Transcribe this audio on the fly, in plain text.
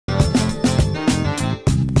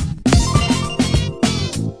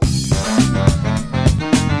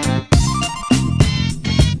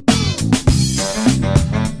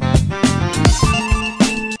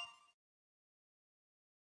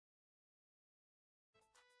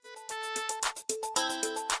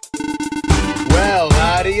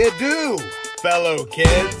you do, fellow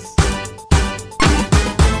kids?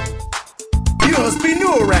 You must be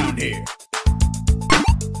new around here.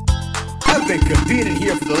 I've been competing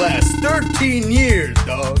here for the last 13 years,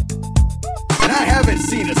 dog. And I haven't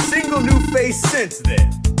seen a single new face since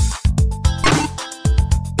then.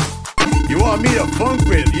 You want me to funk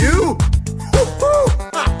with you?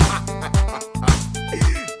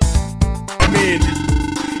 I mean,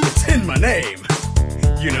 it's in my name,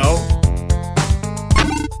 you know?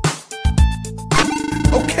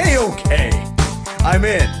 Okay, I'm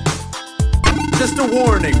in. Just a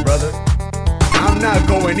warning, brother. I'm not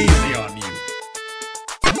going easy on you.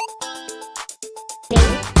 3,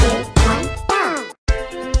 2, 1, go!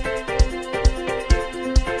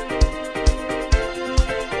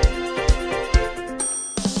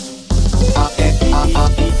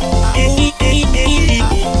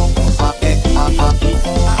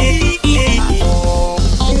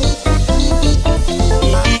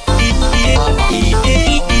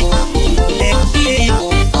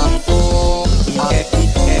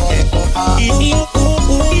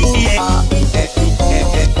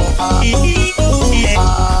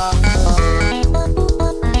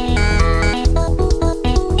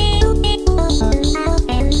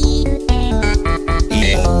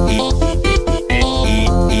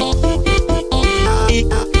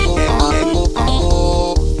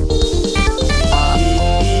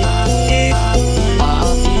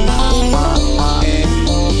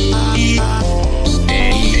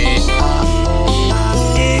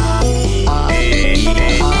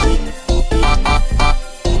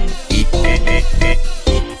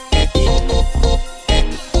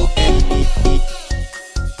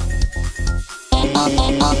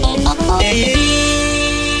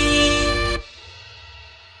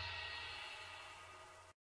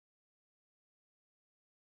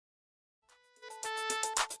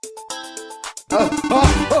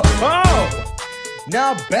 Oh,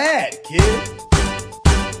 not bad, kid.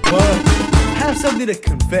 But I have something to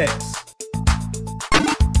confess.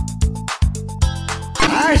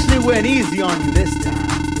 I actually went easy on you this time.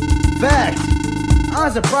 In fact,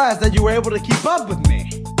 I'm surprised that you were able to keep up with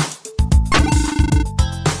me.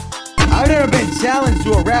 I've never been challenged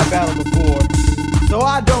to a rap battle before, so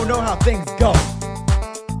I don't know how things go.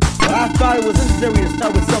 But I thought it was necessary to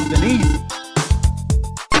start with something easy.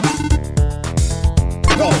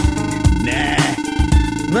 Oh, nah.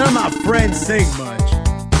 None of my friends sing much.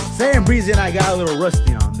 Sam, Breezy, and I got a little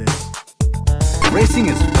rusty on this. Racing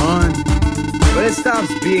is fun, but it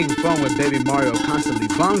stops being fun when Baby Mario constantly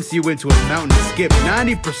bonks you into a mountain and skip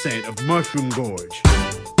 90% of Mushroom Gorge.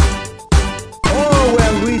 Or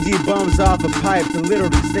when Luigi bumps off a pipe to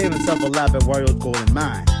literally save himself a lap at Wario's Golden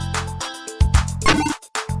Mine.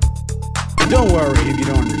 Don't worry if you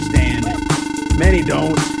don't understand. Many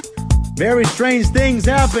don't. Very strange things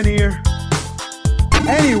happen here.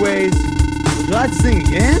 Anyways, would you like to sing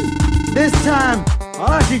again? This time,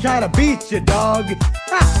 I'll actually try to beat you, dog.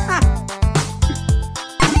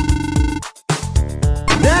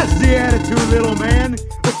 That's the attitude, little man.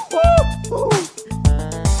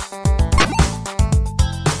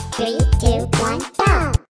 3, 2, 1,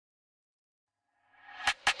 go!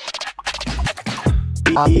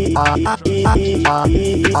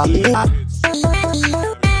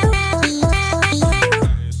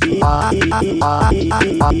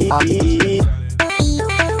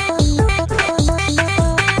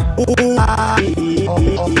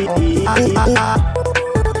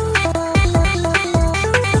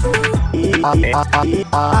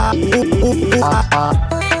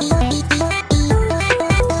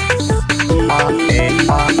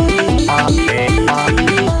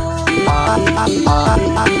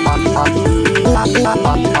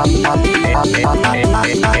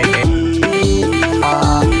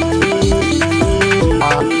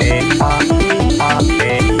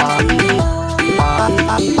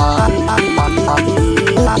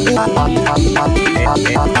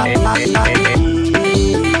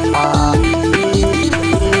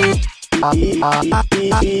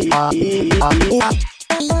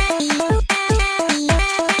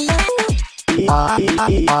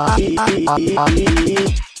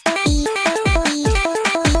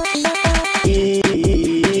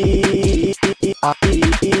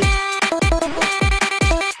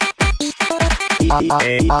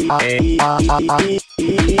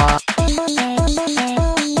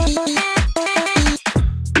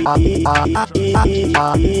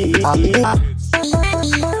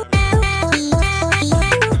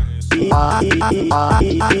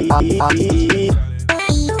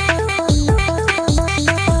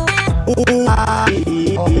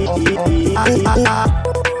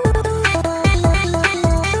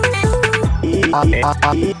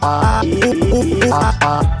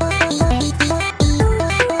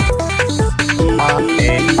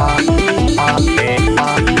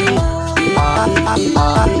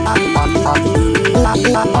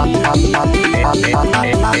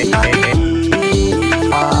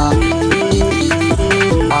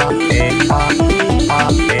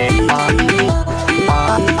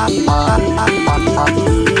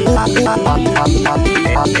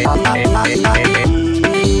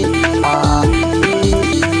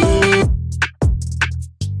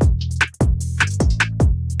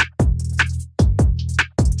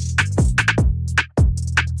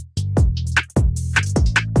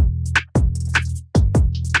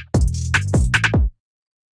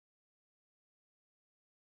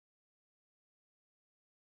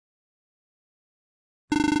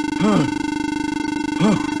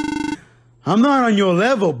 I'm not on your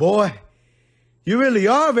level, boy. You really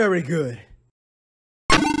are very good.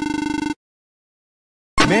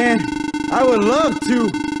 Man, I would love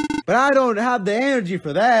to, but I don't have the energy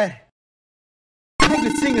for that. I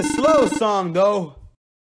could sing a slow song, though.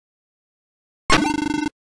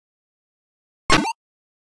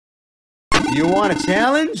 Do you want a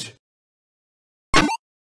challenge?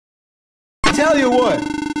 Tell you what,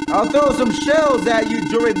 I'll throw some shells at you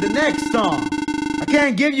during the next song. I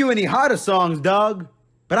can't give you any harder songs, dog,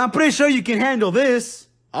 but I'm pretty sure you can handle this.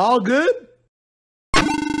 All good?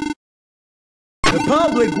 The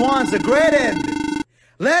public wants a great ending.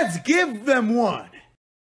 Let's give them one.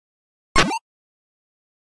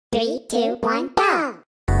 3, 2, 1, go!